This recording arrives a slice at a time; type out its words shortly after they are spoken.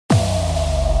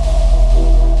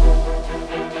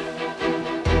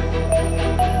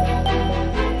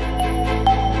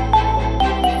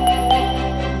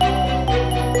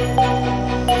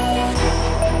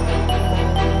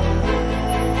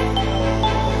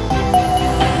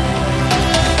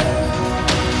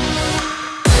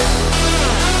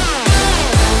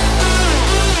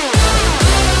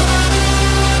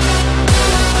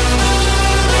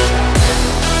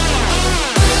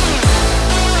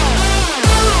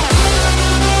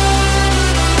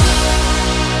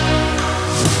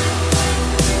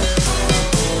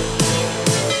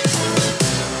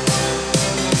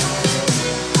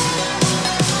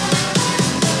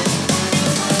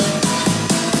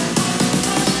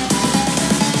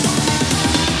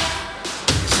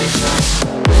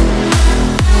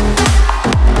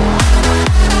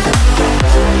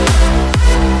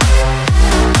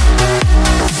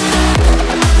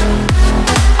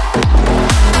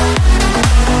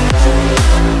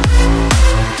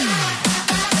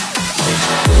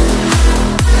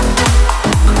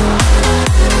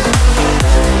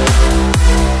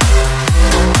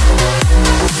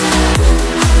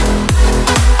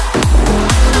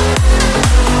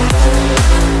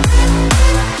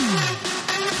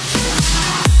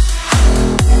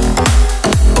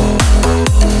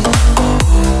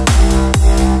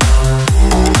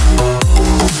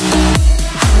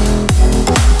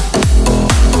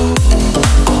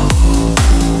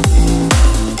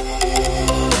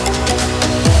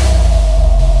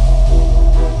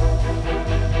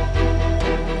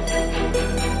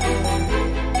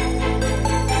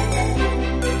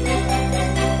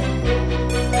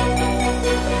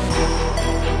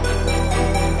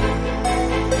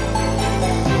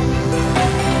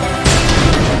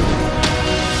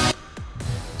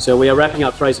So we are wrapping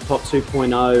up Fraser Pop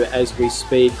 2.0 as we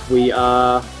speak. We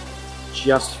are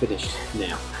just finished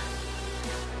now.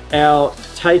 Our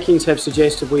takings have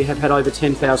suggested we have had over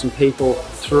 10,000 people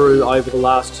through over the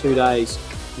last 2 days.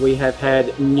 We have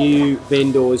had new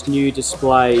vendors, new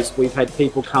displays. We've had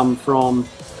people come from,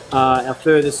 our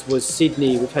furthest was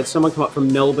Sydney. We've had someone come up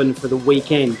from Melbourne for the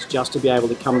weekend just to be able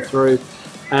to come through.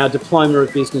 Our Diploma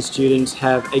of Business students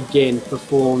have again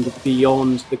performed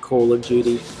beyond the call of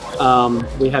duty.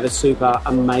 We have a super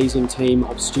amazing team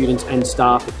of students and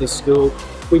staff at this school.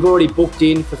 We've already booked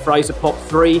in for Fraser Pop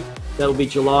 3. That'll be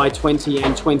July 20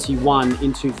 and 21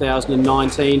 in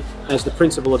 2019. As the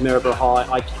principal of Maryborough High,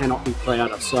 I cannot be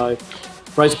prouder. So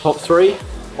Fraser Pop 3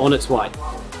 on its way.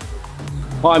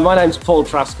 Hi, my name's Paul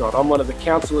Truscott. I'm one of the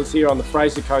councillors here on the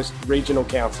Fraser Coast Regional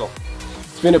Council.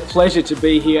 It's been a pleasure to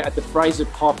be here at the Fraser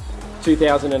Pop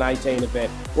 2018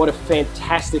 event. What a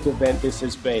fantastic event this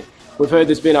has been. We've heard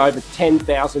there's been over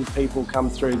 10,000 people come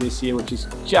through this year, which is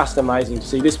just amazing to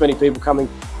see this many people coming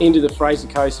into the Fraser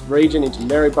Coast region, into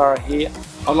Maryborough here.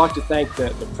 I'd like to thank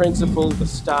the principal, the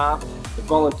staff, the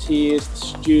volunteers, the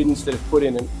students that have put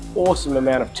in an awesome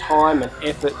amount of time and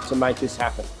effort to make this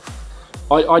happen.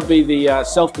 I'd be the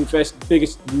self-confessed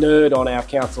biggest nerd on our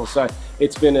council, so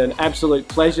it's been an absolute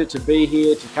pleasure to be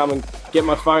here, to come and get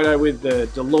my photo with the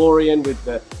DeLorean, with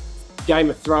the Game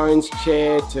of Thrones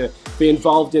chair, to be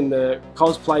involved in the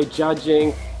cosplay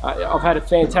judging. I've had a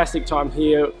fantastic time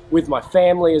here with my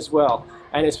family as well,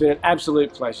 and it's been an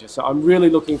absolute pleasure. So I'm really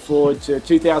looking forward to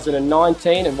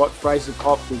 2019 and what Fraser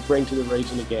Pop will bring to the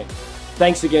region again.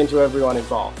 Thanks again to everyone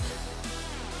involved.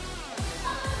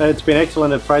 It's been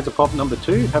excellent at Fraser Pop number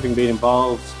 2, having been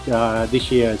involved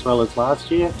this year as well as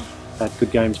last year at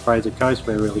Good Games Fraser Coast.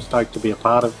 We're really stoked to be a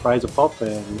part of Fraser Pop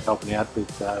and helping out with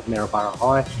Maryborough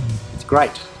High. It's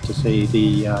great to see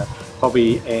the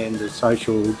hobby and the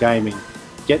social gaming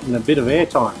getting a bit of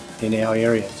airtime in our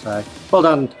area. So well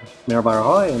done Maryborough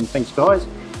High, and thanks guys.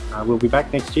 We'll be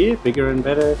back next year, bigger and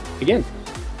better again.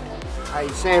 Hey,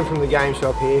 Sam from the Game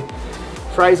Shop here.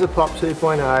 Fraser Pop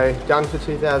 2.0, done for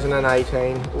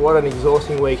 2018. What an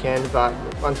exhausting weekend, but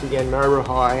once again, Maryborough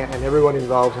High and everyone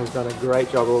involved has done a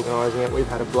great job organising it. We've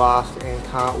had a blast and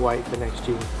can't wait for next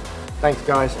year. Thanks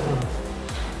guys.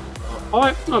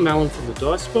 Hi, I'm Alan from the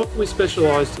Dice Spot. We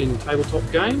specialise in tabletop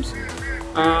games.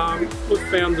 We've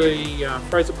found the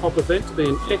Fraser Pop event to be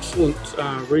an excellent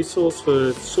resource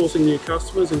for sourcing new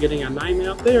customers and getting our name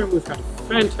out there, and we've had a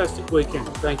fantastic weekend.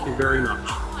 Thank you very much.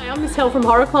 Hi, I'm S.H.E.I.L.D from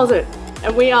Horror Closet,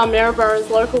 and we are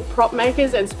Maryborough's local prop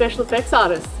makers and special effects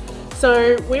artists.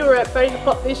 So we were at Fraser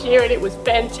Pop this year and it was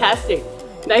fantastic.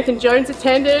 Nathan Jones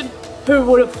attended, who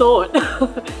would have thought?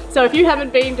 So if you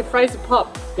haven't been to Fraser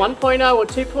Pop 1.0 or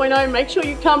 2.0, make sure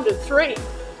you come to 3.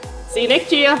 See you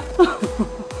next year.